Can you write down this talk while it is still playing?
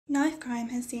Knife crime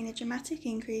has seen a dramatic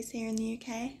increase here in the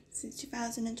UK since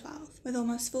 2012, with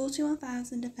almost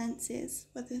 41,000 offences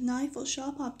with a knife or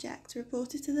sharp object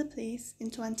reported to the police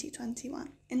in 2021.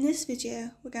 In this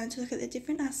video, we're going to look at the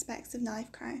different aspects of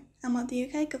knife crime and what the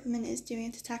UK government is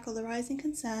doing to tackle the rising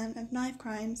concern of knife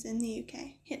crimes in the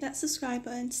UK. Hit that subscribe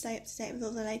button to stay up to date with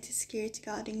all the latest security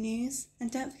guarding news, and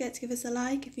don't forget to give us a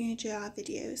like if you enjoy our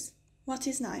videos. What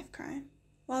is knife crime?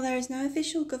 While there is no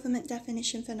official government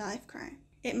definition for knife crime,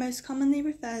 it most commonly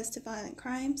refers to violent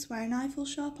crimes where a knife or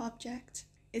sharp object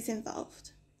is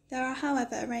involved. There are,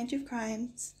 however, a range of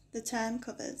crimes the term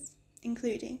covers,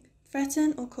 including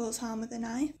threaten or cause harm with a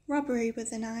knife, robbery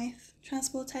with a knife,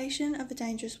 transportation of a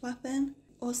dangerous weapon,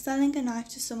 or selling a knife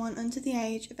to someone under the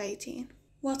age of 18.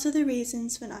 What are the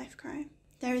reasons for knife crime?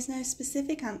 There is no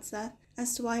specific answer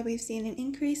as to why we've seen an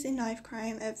increase in knife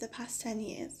crime over the past 10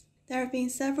 years. There have been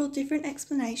several different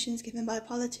explanations given by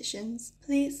politicians,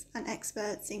 police and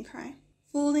experts in crime.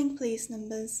 Falling police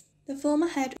numbers. The former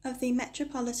head of the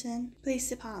Metropolitan Police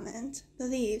Department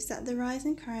believes that the rise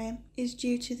in crime is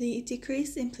due to the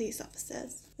decrease in police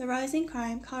officers. The rise in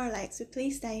crime correlates with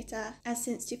police data, as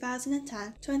since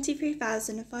 2010,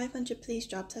 23,500 police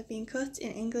jobs have been cut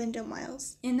in England and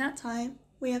Wales. In that time,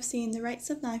 we have seen the rates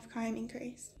of knife crime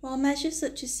increase. While measures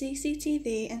such as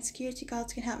CCTV and security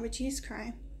guards can help reduce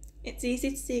crime, it's easy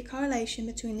to see a correlation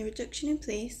between the reduction in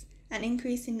police and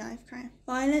increase in knife crime.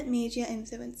 Violent media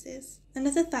influences.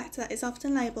 Another factor that is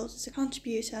often labelled as a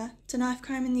contributor to knife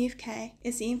crime in the UK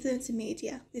is the influence of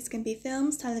media. This can be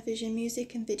films, television,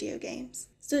 music and video games.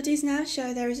 Studies now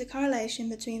show there is a correlation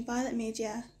between violent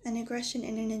media and aggression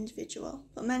in an individual,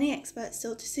 but many experts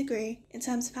still disagree in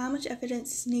terms of how much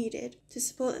evidence is needed to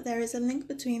support that there is a link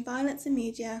between violence in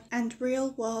media and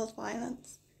real-world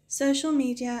violence. Social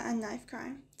media and knife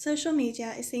crime. Social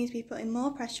media is seen to be putting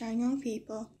more pressure on young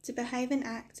people to behave and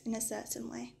act in a certain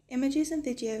way. Images and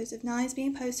videos of knives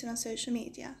being posted on social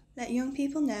media let young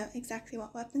people know exactly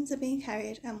what weapons are being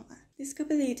carried and where. This could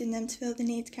be leading them to feel the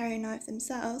need to carry a knife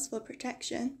themselves for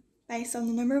protection based on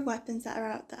the number of weapons that are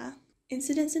out there.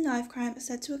 Incidents of knife crime are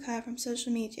said to occur from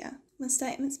social media when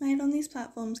statements made on these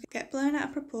platforms get blown out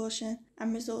of proportion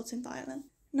and result in violence.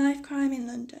 Knife crime in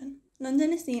London.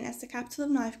 London is seen as the capital of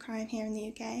knife crime here in the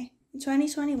UK. In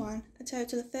 2021, a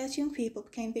total of 30 young people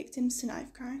became victims to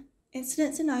knife crime.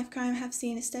 Incidents of knife crime have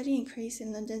seen a steady increase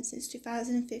in London since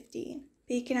 2015,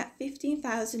 peaking at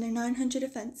 15,900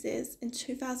 offences in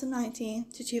 2019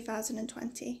 to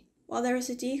 2020. While there is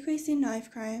a decrease in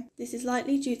knife crime, this is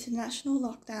likely due to national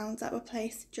lockdowns that were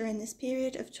placed during this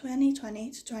period of 2020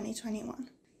 to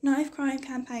 2021. Knife crime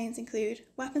campaigns include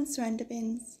weapons surrender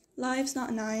bins, Lives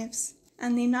Not Knives,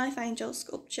 and the Knife Angel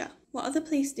sculpture. What are the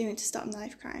police doing to stop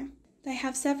knife crime? They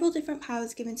have several different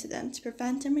powers given to them to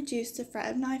prevent and reduce the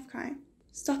threat of knife crime.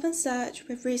 Stop and search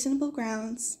with reasonable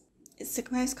grounds. It's the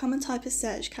most common type of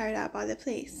search carried out by the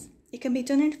police. It can be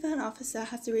done if an officer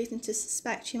has a reason to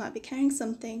suspect you might be carrying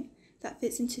something that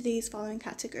fits into these following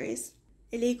categories: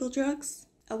 illegal drugs,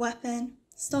 a weapon,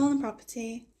 stolen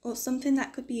property, or something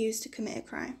that could be used to commit a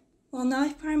crime. While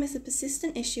knife crime is a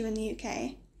persistent issue in the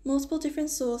UK, multiple different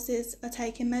sources are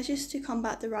taking measures to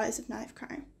combat the rise of knife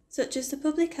crime, such as the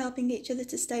public helping each other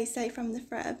to stay safe from the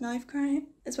threat of knife crime,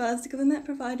 as well as the government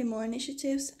providing more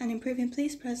initiatives and improving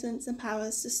police presence and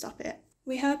powers to stop it.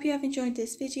 We hope you have enjoyed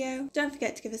this video. Don't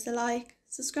forget to give us a like,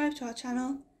 subscribe to our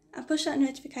channel, and push that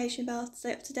notification bell to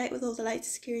stay up to date with all the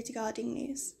latest security guarding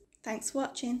news. Thanks for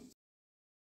watching.